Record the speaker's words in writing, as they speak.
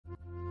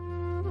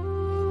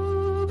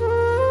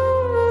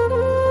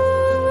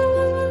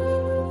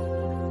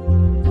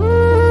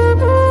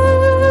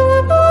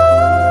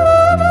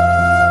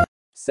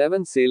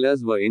7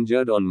 sailors were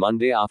injured on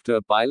Monday after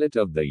a pilot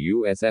of the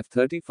US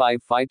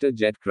F-35 fighter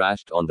jet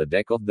crashed on the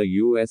deck of the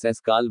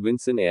USS Carl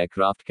Vinson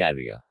aircraft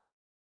carrier.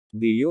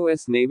 The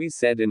U.S. Navy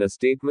said in a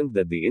statement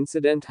that the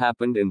incident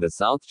happened in the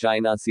South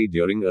China Sea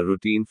during a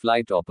routine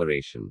flight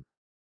operation.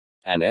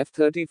 An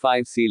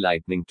F-35C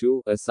Lightning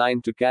II,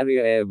 assigned to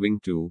Carrier Air Wing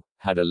 2,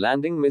 had a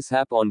landing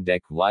mishap on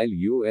deck while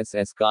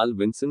USS Carl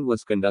Vinson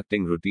was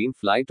conducting routine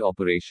flight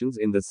operations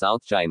in the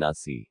South China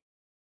Sea.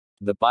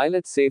 The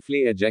pilot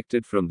safely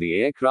ejected from the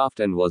aircraft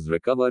and was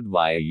recovered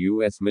via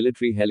U.S.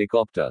 military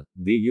helicopter,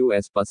 the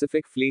U.S.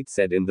 Pacific Fleet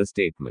said in the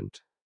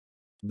statement.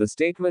 The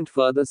statement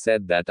further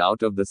said that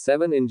out of the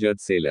 7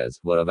 injured sailors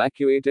were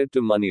evacuated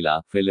to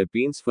Manila,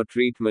 Philippines for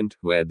treatment,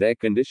 where their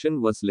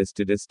condition was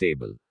listed as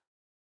stable.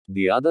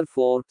 The other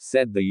 4,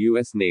 said the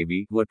U.S.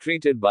 Navy, were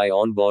treated by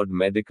onboard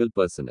medical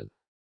personnel.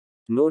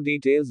 No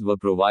details were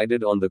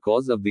provided on the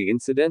cause of the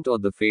incident or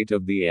the fate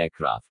of the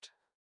aircraft.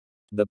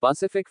 The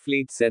Pacific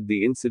Fleet said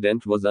the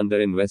incident was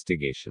under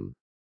investigation.